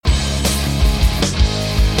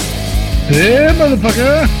Yeah,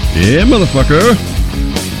 motherfucker. Yeah, motherfucker.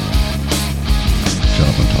 Shut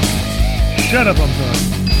up, I'm talking. Shut up, I'm talking.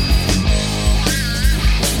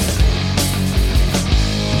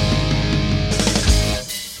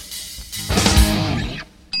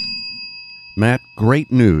 Matt, great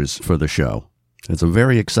news for the show. It's a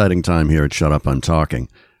very exciting time here at Shut Up, I'm Talking.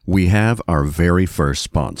 We have our very first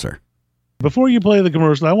sponsor. Before you play the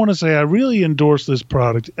commercial, I want to say I really endorse this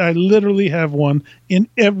product. I literally have one in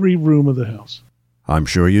every room of the house. I'm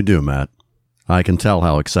sure you do, Matt. I can tell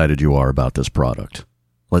how excited you are about this product.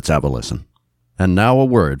 Let's have a listen. And now a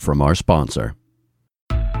word from our sponsor.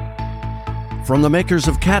 From the makers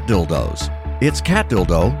of cat dildos, it's Cat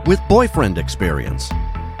Dildo with Boyfriend Experience.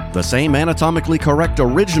 The same anatomically correct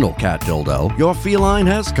original cat dildo your feline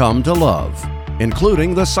has come to love,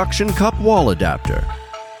 including the suction cup wall adapter.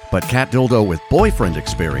 But Cat Dildo with Boyfriend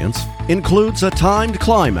Experience includes a timed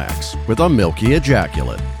climax with a milky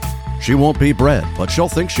ejaculate. She won't be bred, but she'll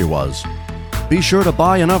think she was. Be sure to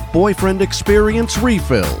buy enough Boyfriend Experience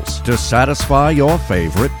refills to satisfy your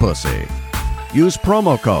favorite pussy. Use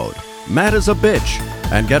promo code MATTISABITCH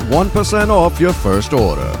and get 1% off your first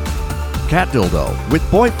order. Cat Dildo with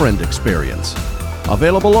Boyfriend Experience.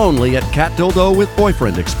 Available only at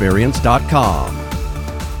catdildowithboyfriendexperience.com.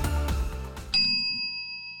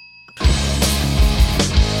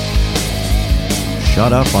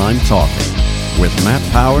 Shut Up, I'm Talking with Matt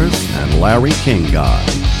Powers and Larry King Guy.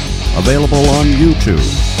 Available on YouTube,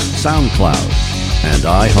 SoundCloud, and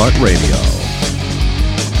iHeartRadio.